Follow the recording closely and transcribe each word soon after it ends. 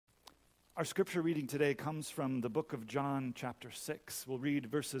Our scripture reading today comes from the book of John, chapter 6. We'll read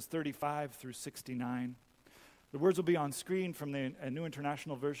verses 35 through 69. The words will be on screen from the New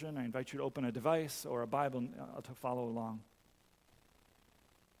International Version. I invite you to open a device or a Bible to follow along.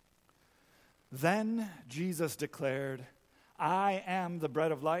 Then Jesus declared, "I am the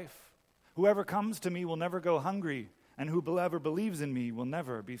bread of life. Whoever comes to me will never go hungry, and whoever believes in me will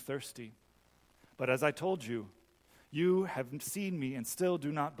never be thirsty. But as I told you, you have seen me and still do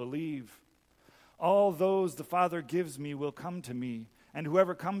not believe. All those the Father gives me will come to me, and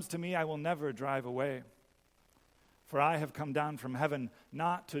whoever comes to me I will never drive away. For I have come down from heaven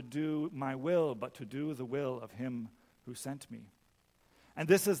not to do my will, but to do the will of him who sent me. And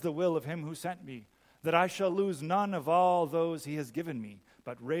this is the will of him who sent me, that I shall lose none of all those he has given me,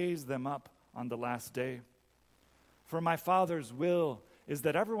 but raise them up on the last day. For my Father's will is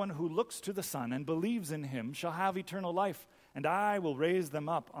that everyone who looks to the Son and believes in him shall have eternal life, and I will raise them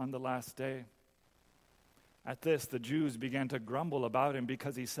up on the last day." At this, the Jews began to grumble about him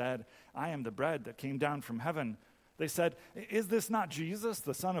because he said, "I am the bread that came down from heaven." They said, "Is this not Jesus,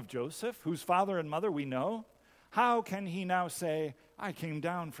 the son of Joseph, whose father and mother we know? How can he now say, 'I came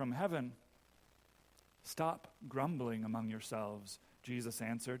down from heaven'?" "Stop grumbling among yourselves," Jesus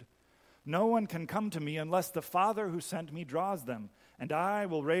answered. "No one can come to me unless the Father who sent me draws them, and I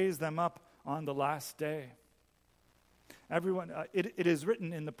will raise them up on the last day. It is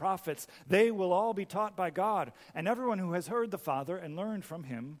written in the prophets, they will all be taught by God, and everyone who has heard the Father and learned from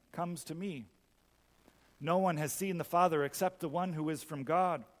him comes to me. No one has seen the Father except the one who is from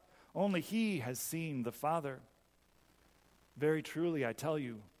God. Only he has seen the Father. Very truly, I tell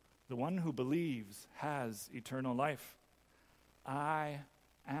you, the one who believes has eternal life. I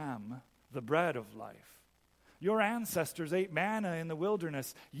am the bread of life. Your ancestors ate manna in the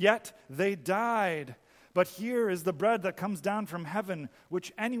wilderness, yet they died. But here is the bread that comes down from heaven,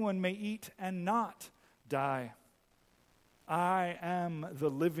 which anyone may eat and not die. I am the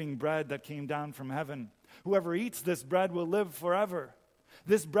living bread that came down from heaven. Whoever eats this bread will live forever.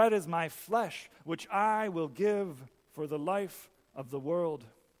 This bread is my flesh, which I will give for the life of the world."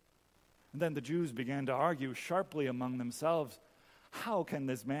 And then the Jews began to argue sharply among themselves, "How can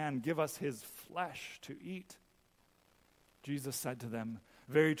this man give us his flesh to eat?" Jesus said to them,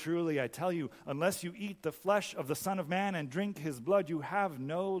 "Very truly, I tell you, unless you eat the flesh of the Son of Man and drink his blood, you have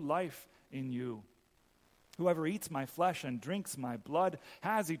no life in you. Whoever eats my flesh and drinks my blood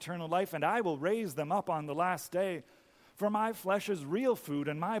has eternal life, and I will raise them up on the last day. For my flesh is real food,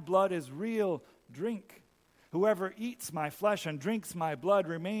 and my blood is real drink. Whoever eats my flesh and drinks my blood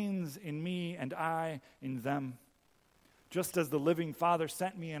remains in me, and I in them. Just as the living Father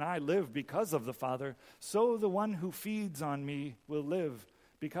sent me, and I live because of the Father, so the one who feeds on me will live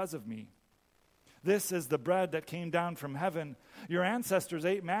because of me. This is the bread that came down from heaven. Your ancestors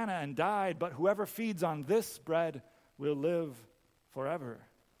ate manna and died, but whoever feeds on this bread will live forever."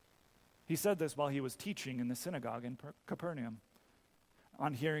 He said this while he was teaching in the synagogue in Capernaum.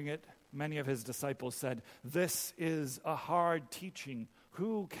 On hearing it, many of his disciples said, "This is a hard teaching.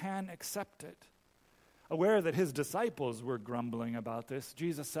 Who can accept it?" Aware that his disciples were grumbling about this,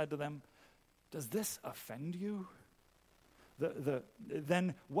 Jesus said to them, "Does this offend you?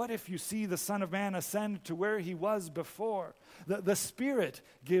 Then what if you see the Son of Man ascend to where he was before? The Spirit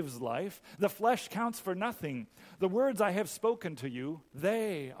gives life. The flesh counts for nothing. The words I have spoken to you,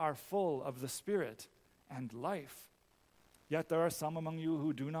 they are full of the Spirit and life. Yet there are some among you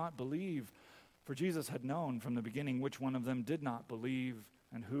who do not believe." For Jesus had known from the beginning which one of them did not believe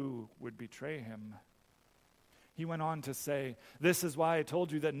and who would betray him. He went on to say, "This is why I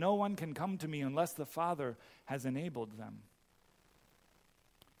told you that no one can come to me unless the Father has enabled them."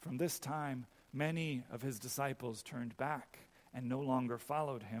 From this time, many of his disciples turned back and no longer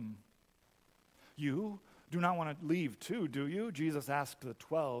followed him. "You do not want to leave too, do you?" Jesus asked the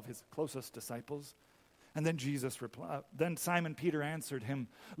 12, his closest disciples. And then Simon Peter answered him,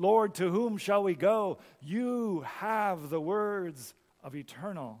 "Lord, to whom shall we go? You have the words of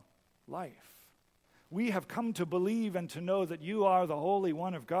eternal life. We have come to believe and to know that you are the Holy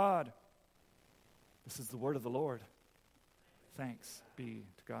One of God." This is the word of the Lord. Thanks be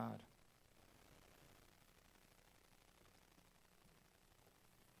to God.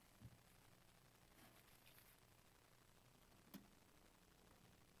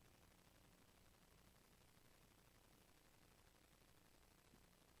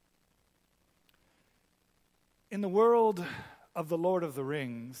 In the world of the Lord of the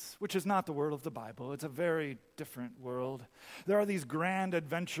Rings, which is not the world of the Bible, it's a very different world. There are these grand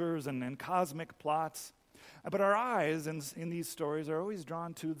adventures and cosmic plots, but our eyes in these stories are always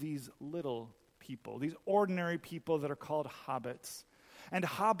drawn to these little people, these ordinary people that are called hobbits. And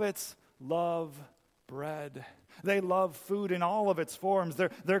hobbits love bread. They love food in all of its forms.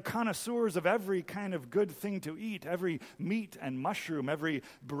 They're connoisseurs of every kind of good thing to eat, every meat and mushroom, every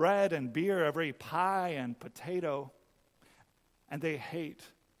bread and beer, every pie and potato. And they hate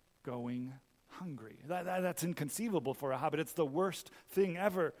going hungry. That's inconceivable for a hobbit. It's the worst thing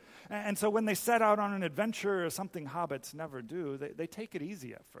ever. And so when they set out on an adventure, something hobbits never do, they take it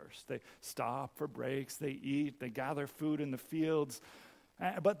easy at first. They stop for breaks, they eat, they gather food in the fields.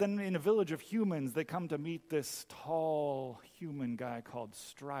 But then in a village of humans, they come to meet this tall human guy called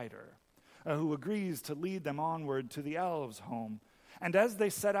Strider, who agrees to lead them onward to the elves' home. And as they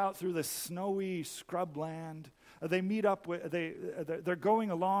set out through this snowy scrubland, they meet up with, they're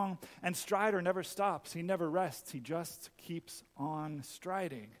going along, and Strider never stops. He never rests. He just keeps on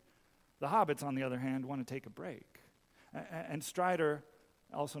striding. The hobbits, on the other hand, want to take a break. And Strider,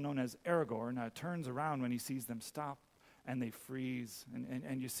 also known as Aragorn, turns around when he sees them stop. And they freeze.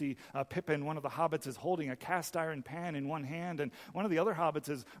 And you see Pippin, one of the hobbits, is holding a cast iron pan in one hand, and one of the other hobbits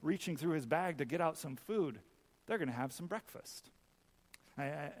is reaching through his bag to get out some food. They're going to have some breakfast.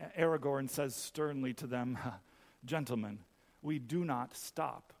 Aragorn says sternly to them, "Gentlemen, we do not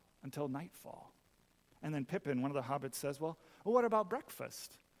stop until nightfall." And then Pippin, one of the hobbits, says, well, what about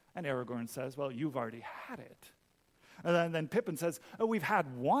breakfast? And Aragorn says, well, you've already had it. And then Pippin says, we've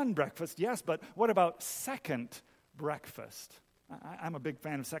had one breakfast, yes, but what about second breakfast? I'm a big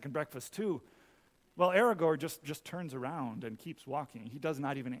fan of second breakfast too. Well, Aragorn just turns around and keeps walking. He does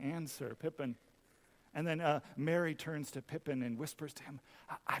not even answer Pippin. And then Merry turns to Pippin and whispers to him,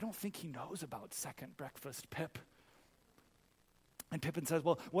 I don't think he knows about second breakfast, Pip. And Pippin says,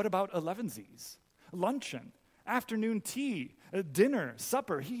 well, what about elevensies, luncheon, afternoon tea, dinner,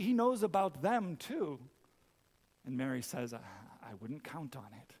 supper? He knows about them too. And Merry says, I wouldn't count on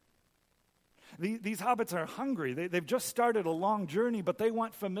it. These hobbits are hungry. They've just started a long journey, but they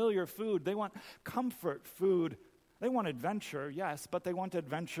want familiar food. They want comfort food. They want adventure, yes, but they want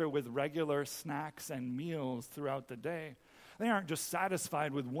adventure with regular snacks and meals throughout the day. They aren't just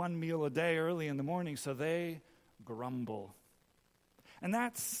satisfied with one meal a day early in the morning, so they grumble. And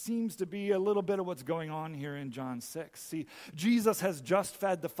that seems to be a little bit of what's going on here in John 6. See, Jesus has just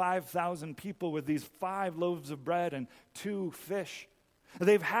fed the 5,000 people with these 5 loaves of bread and 2 fish.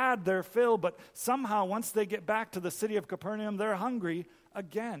 They've had their fill, but somehow once they get back to the city of Capernaum, they're hungry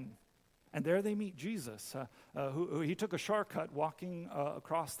again. And there they meet Jesus, who he took a shortcut walking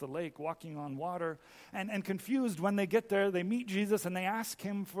across the lake, walking on water. And confused when they get there, they meet Jesus and they ask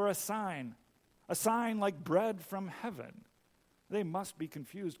him for a sign like bread from heaven. They must be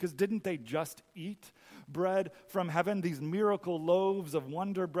confused, because didn't they just eat bread from heaven, these miracle loaves of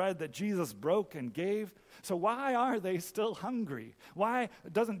wonder bread that Jesus broke and gave? So why are they still hungry? Why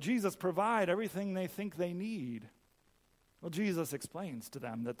doesn't Jesus provide everything they think they need? Well, Jesus explains to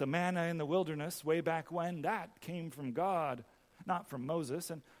them that the manna in the wilderness, way back when, that came from God, not from Moses.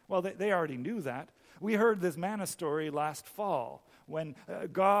 And, well, they already knew that. We heard this manna story last fall when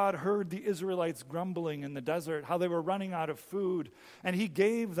God heard the Israelites grumbling in the desert, how they were running out of food, and he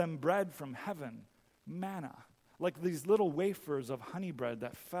gave them bread from heaven, manna, like these little wafers of honey bread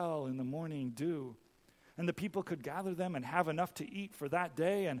that fell in the morning dew. And the people could gather them and have enough to eat for that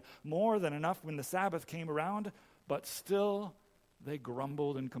day, and more than enough when the Sabbath came around, but still they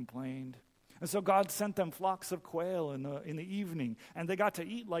grumbled and complained. And so God sent them flocks of quail in the evening, and they got to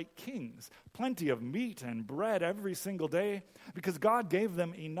eat like kings, plenty of meat and bread every single day, because God gave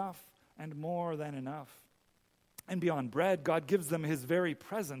them enough and more than enough. And beyond bread, God gives them his very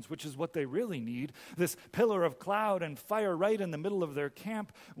presence, which is what they really need, this pillar of cloud and fire right in the middle of their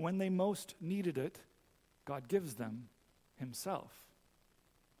camp when they most needed it. God gives them himself.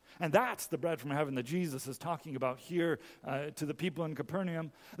 And that's the bread from heaven that Jesus is talking about here to the people in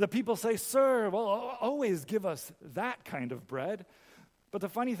Capernaum. The people say, "Sir, well, always give us that kind of bread." But the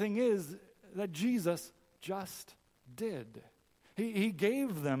funny thing is that Jesus just did. He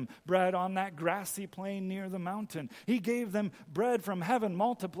gave them bread on that grassy plain near the mountain. He gave them bread from heaven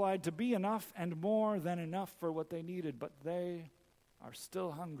multiplied to be enough and more than enough for what they needed. But they are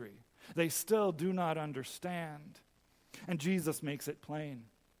still hungry. They still do not understand. And Jesus makes it plain.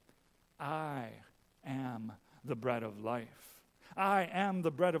 I am the bread of life. I am the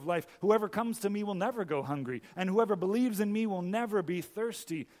bread of life. Whoever comes to me will never go hungry, and whoever believes in me will never be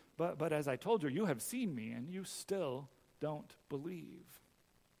thirsty. But as I told you, you have seen me, and you still don't believe.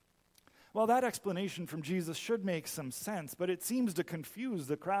 Well, that explanation from Jesus should make some sense, but it seems to confuse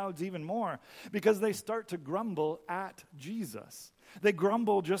the crowds even more, because they start to grumble at Jesus. They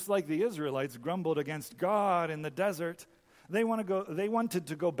grumble just like the Israelites grumbled against God in the desert. They wanted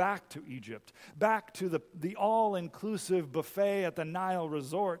to go back to Egypt, back to the all-inclusive buffet at the Nile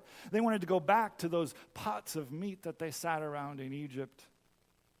resort. They wanted to go back to those pots of meat that they sat around in Egypt.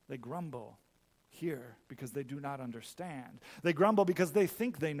 They grumble here because they do not understand. They grumble because they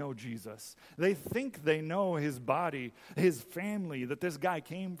think they know Jesus. They think they know his body, his family, that this guy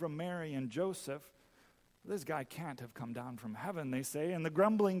came from Mary and Joseph. This guy can't have come down from heaven, they say, and the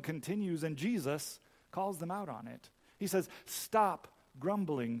grumbling continues, and Jesus calls them out on it. He says, stop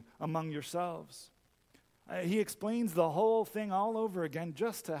grumbling among yourselves. He explains the whole thing all over again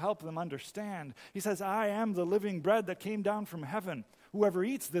just to help them understand. He says, I am the living bread that came down from heaven. Whoever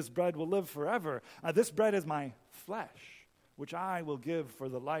eats this bread will live forever. This bread is my flesh, which I will give for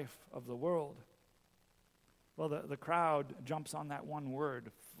the life of the world. Well, the crowd jumps on that one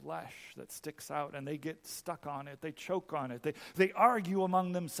word, flesh, that sticks out, and they get stuck on it. They choke on it. They argue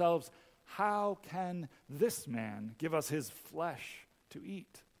among themselves, how can this man give us his flesh to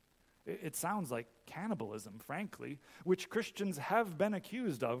eat? It sounds like cannibalism, frankly, which Christians have been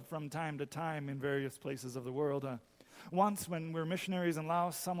accused of from time to time in various places of the world. Once when we were missionaries in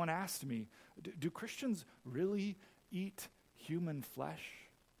Laos, someone asked me, do Christians really eat human flesh?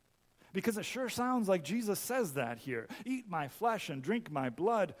 Because it sure sounds like Jesus says that here. Eat my flesh and drink my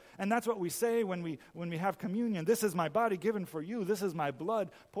blood. And that's what we say when we have communion. This is my body given for you. This is my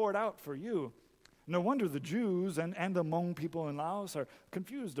blood poured out for you. No wonder the Jews and the Hmong people in Laos are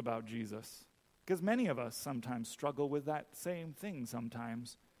confused about Jesus. Because many of us sometimes struggle with that same thing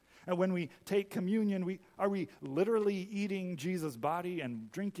sometimes. And when we take communion, are we literally eating Jesus' body and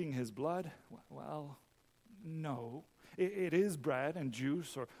drinking his blood? Well, no. It is bread and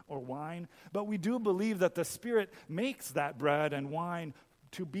juice or wine, but we do believe that the Spirit makes that bread and wine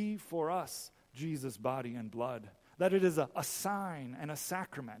to be for us Jesus' body and blood, that it is a sign and a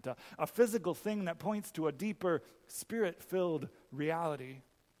sacrament, a physical thing that points to a deeper Spirit-filled reality.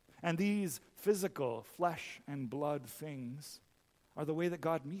 And these physical flesh and blood things are the way that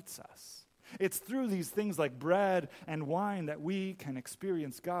God meets us. It's through these things like bread and wine that we can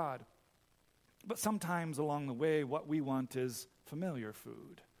experience God. But sometimes along the way, what we want is familiar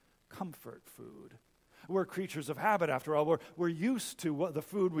food, comfort food. We're creatures of habit, after all. We're used to the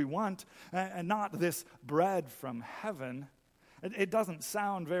food we want, and not this bread from heaven. It doesn't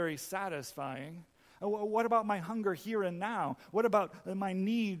sound very satisfying. What about my hunger here and now? What about my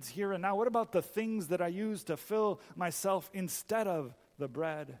needs here and now? What about the things that I use to fill myself instead of the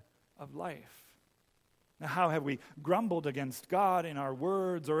bread of life? Now, how have we grumbled against God in our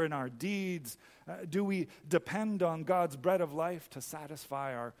words or in our deeds? Do we depend on God's bread of life to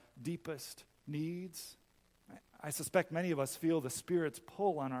satisfy our deepest needs? I suspect many of us feel the Spirit's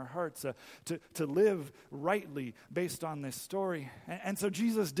pull on our hearts to live rightly based on this story. And so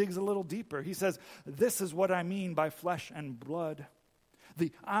Jesus digs a little deeper. He says, this is what I mean by flesh and blood.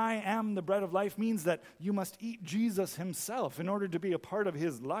 The I am the bread of life means that you must eat Jesus himself in order to be a part of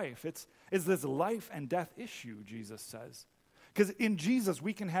his life. It's this life and death issue, Jesus says. Because in Jesus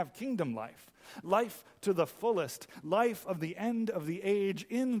we can have kingdom life, life to the fullest, life of the end of the age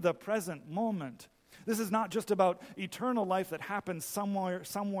in the present moment. This is not just about eternal life that happens somewhere,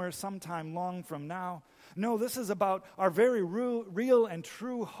 sometime long from now. No, this is about our very real and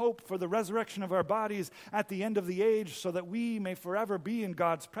true hope for the resurrection of our bodies at the end of the age so that we may forever be in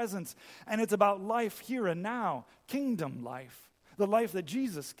God's presence. And it's about life here and now, kingdom life, the life that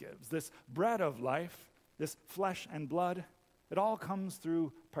Jesus gives, this bread of life, this flesh and blood. It all comes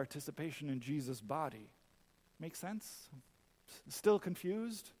through participation in Jesus' body. Make sense? Still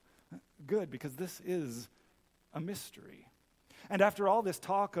confused? Good, because this is a mystery. And after all this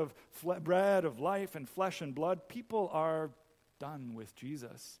talk of bread of life and flesh and blood, people are done with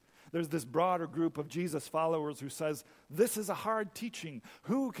Jesus. There's this broader group of Jesus followers who says, this is a hard teaching.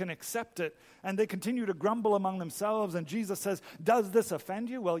 Who can accept it? And they continue to grumble among themselves. And Jesus says, does this offend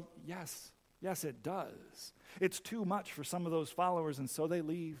you? Well, yes, it does. It's too much for some of those followers, and so they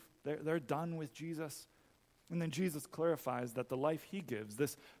leave. They're done with Jesus. And then Jesus clarifies that the life he gives,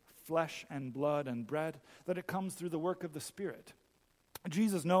 this flesh and blood and bread, that it comes through the work of the Spirit.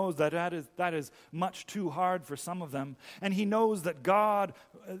 Jesus knows that is much too hard for some of them, and he knows that God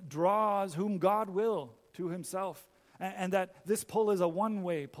draws whom God will to himself, and that this pull is a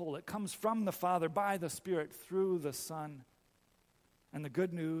one-way pull. It comes from the Father by the Spirit through the Son. And the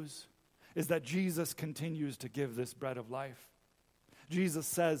good news is that Jesus continues to give this bread of life. Jesus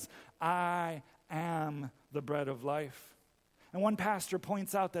says, I am the bread of life. And one pastor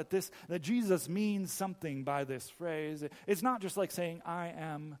points out that Jesus means something by this phrase. It's not just like saying, I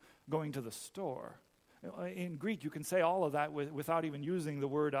am going to the store. In Greek, you can say all of that without even using the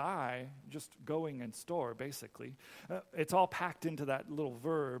word I, just going and store, basically. It's all packed into that little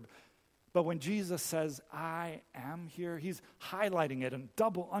verb. But when Jesus says, I am here, he's highlighting it and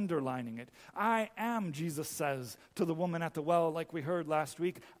double underlining it. I am, Jesus says to the woman at the well, like we heard last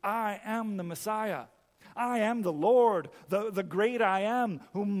week, I am the Messiah. I am the Lord, the great I am,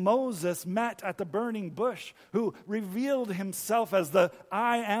 whom Moses met at the burning bush, who revealed himself as the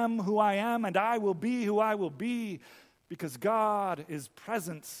I am who I am, and I will be who I will be, because God is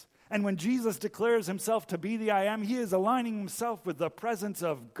presence. And when Jesus declares himself to be the I am, he is aligning himself with the presence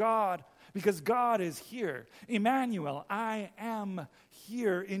of God, because God is here. Emmanuel, I am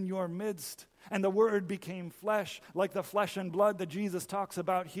here in your midst. And the Word became flesh, like the flesh and blood that Jesus talks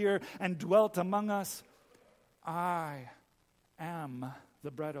about here, and dwelt among us. I am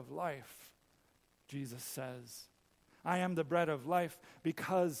the bread of life, Jesus says. I am the bread of life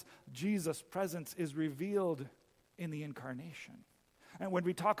because Jesus' presence is revealed in the incarnation. And when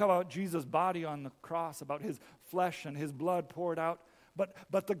we talk about Jesus' body on the cross, about his flesh and his blood poured out,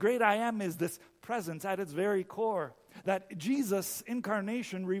 but the great I am is this presence at its very core, that Jesus'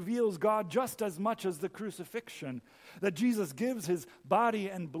 incarnation reveals God just as much as the crucifixion, that Jesus gives his body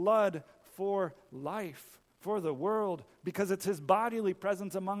and blood for life, for the world, because it's his bodily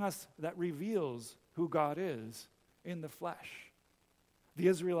presence among us that reveals who God is in the flesh. The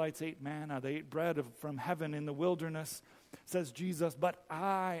Israelites ate manna, they ate bread from heaven in the wilderness, says Jesus, but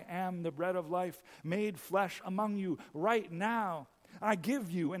I am the bread of life made flesh among you right now. I give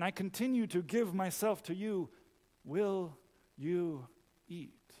you and I continue to give myself to you. Will you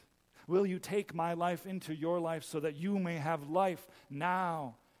eat? Will you take my life into your life so that you may have life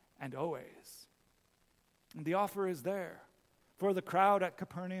now and always? And the offer is there for the crowd at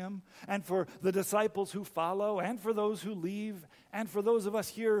Capernaum, and for the disciples who follow, and for those who leave, and for those of us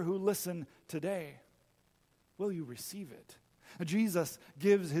here who listen today. Will you receive it? Jesus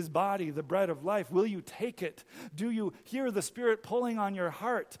gives his body the bread of life. Will you take it? Do you hear the Spirit pulling on your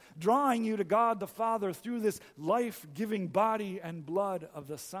heart, drawing you to God the Father through this life-giving body and blood of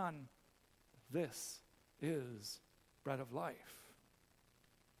the Son? This is bread of life.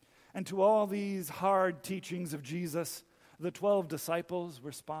 And to all these hard teachings of Jesus, the 12 disciples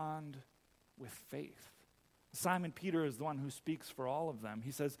respond with faith. Simon Peter is the one who speaks for all of them.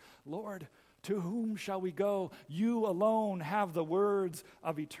 He says, Lord, to whom shall we go? You alone have the words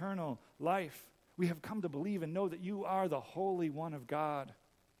of eternal life. We have come to believe and know that you are the Holy One of God.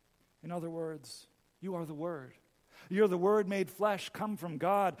 In other words, you are the Word. You're the Word made flesh, come from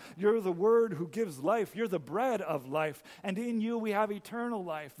God. You're the Word who gives life. You're the bread of life. And in you we have eternal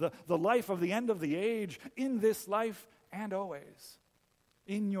life, the life of the end of the age, in this life and always.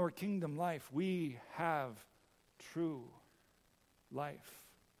 In your kingdom life, we have true life.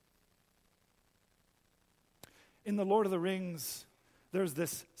 In the Lord of the Rings, there's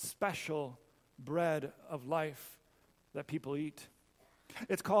this special bread of life that people eat.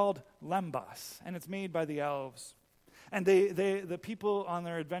 It's called lembas, and it's made by the elves. And the people on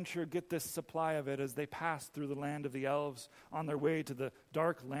their adventure get this supply of it as they pass through the land of the elves on their way to the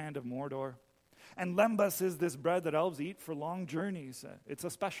dark land of Mordor. And lembas is this bread that elves eat for long journeys. It's a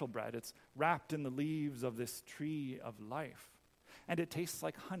special bread. It's wrapped in the leaves of this tree of life. And it tastes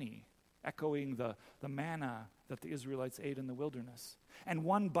like honey, echoing the manna that the Israelites ate in the wilderness. And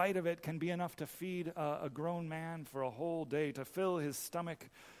one bite of it can be enough to feed a grown man for a whole day, to fill his stomach.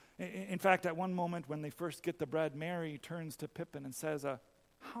 In fact, at one moment when they first get the bread, Mary turns to Pippin and says,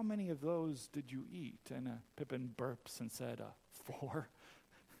 how many of those did you eat? And Pippin burps and said, 4.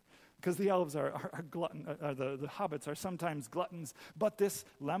 Because the elves are glutton, the hobbits are sometimes gluttons, but this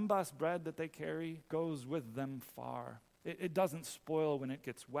lembas bread that they carry goes with them far. It doesn't spoil when it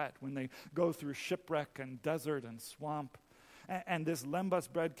gets wet, when they go through shipwreck and desert and swamp. And this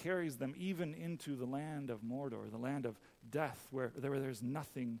lembas bread carries them even into the land of Mordor, the land of death, where there's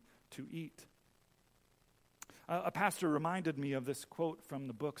nothing to eat. A pastor reminded me of this quote from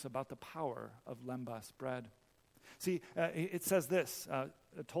the books about the power of lembas bread. See, it says this,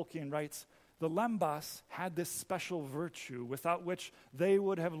 Tolkien writes, the lembas had this special virtue without which they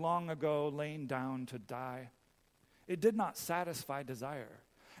would have long ago lain down to die. It did not satisfy desire.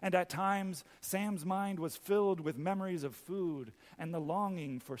 And at times, Sam's mind was filled with memories of food and the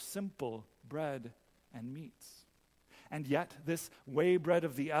longing for simple bread and meats. And yet, this way bread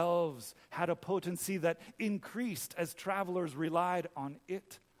of the elves had a potency that increased as travelers relied on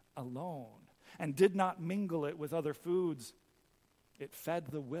it alone and did not mingle it with other foods. It fed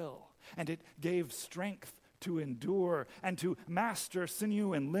the will, and it gave strength to endure and to master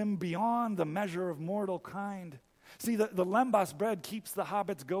sinew and limb beyond the measure of mortal kind. See, the lembas bread keeps the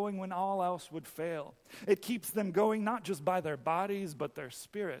hobbits going when all else would fail. It keeps them going not just by their bodies, but their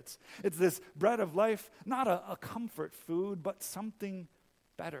spirits. It's this bread of life, not a comfort food, but something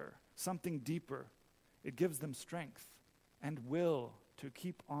better, something deeper. It gives them strength and will to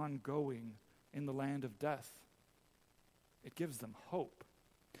keep on going in the land of death. It gives them hope.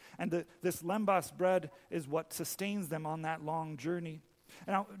 And this lembas bread is what sustains them on that long journey.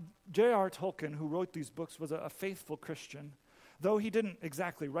 Now, J.R. Tolkien, who wrote these books, was a faithful Christian. Though he didn't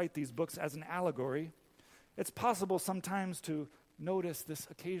exactly write these books as an allegory, it's possible sometimes to notice this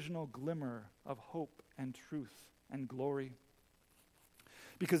occasional glimmer of hope and truth and glory.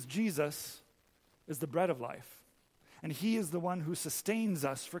 Because Jesus is the bread of life, and he is the one who sustains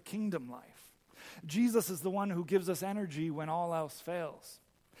us for kingdom life. Jesus is the one who gives us energy when all else fails.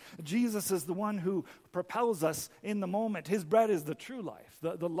 Jesus is the one who propels us in the moment. His bread is the true life,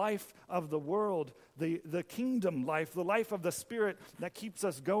 the life of the world, the kingdom life, the life of the Spirit that keeps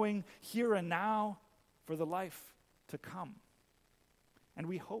us going here and now for the life to come. And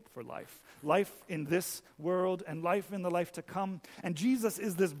we hope for life in this world and life in the life to come. And Jesus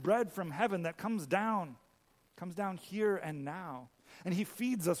is this bread from heaven that comes down here and now. And he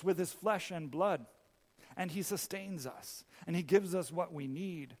feeds us with his flesh and blood. And he sustains us, and he gives us what we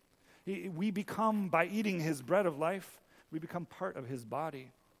need. We become, by eating his bread of life, we become part of his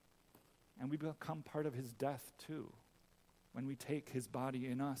body, and we become part of his death too, when we take his body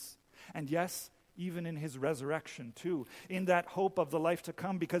in us. And yes, even in his resurrection too, in that hope of the life to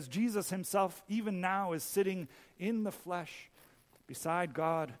come, because Jesus himself, even now, is sitting in the flesh beside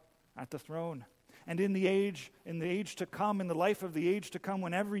God at the throne. And in the age to come, in the life of the age to come,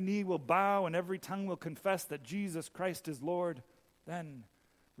 when every knee will bow and every tongue will confess that Jesus Christ is Lord, then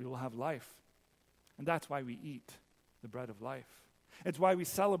we will have life. And that's why we eat the bread of life. It's why we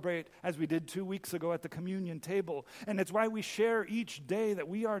celebrate, as we did 2 weeks ago at the communion table. And it's why we share each day that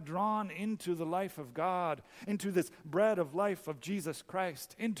we are drawn into the life of God, into this bread of life of Jesus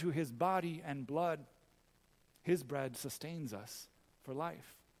Christ, into his body and blood. His bread sustains us for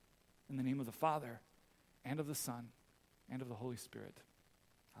life. In the name of the Father, and of the Son, and of the Holy Spirit.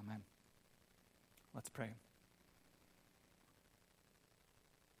 Amen. Let's pray.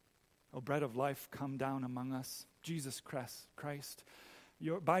 O bread of life, come down among us. Jesus Christ,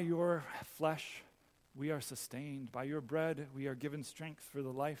 by your flesh we are sustained. By your bread we are given strength for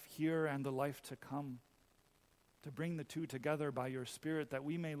the life here and the life to come. To bring the two together by your Spirit, that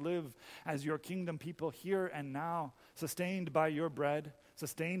we may live as your kingdom people here and now, sustained by your bread,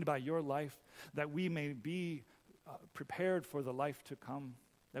 sustained by your life, that we may be prepared for the life to come,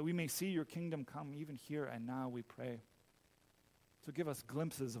 that we may see your kingdom come even here and now, we pray. So give us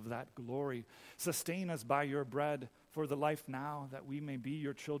glimpses of that glory. Sustain us by your bread for the life now, that we may be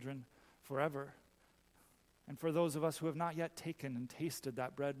your children forever. And for those of us who have not yet taken and tasted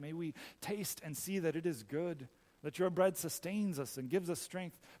that bread, may we taste and see that it is good, that your bread sustains us and gives us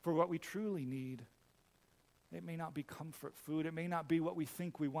strength for what we truly need. It may not be comfort food. It may not be what we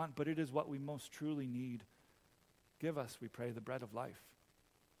think we want, but it is what we most truly need. Give us, we pray, the bread of life,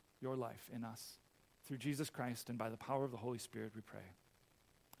 your life in us. Through Jesus Christ and by the power of the Holy Spirit, we pray.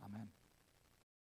 Amen.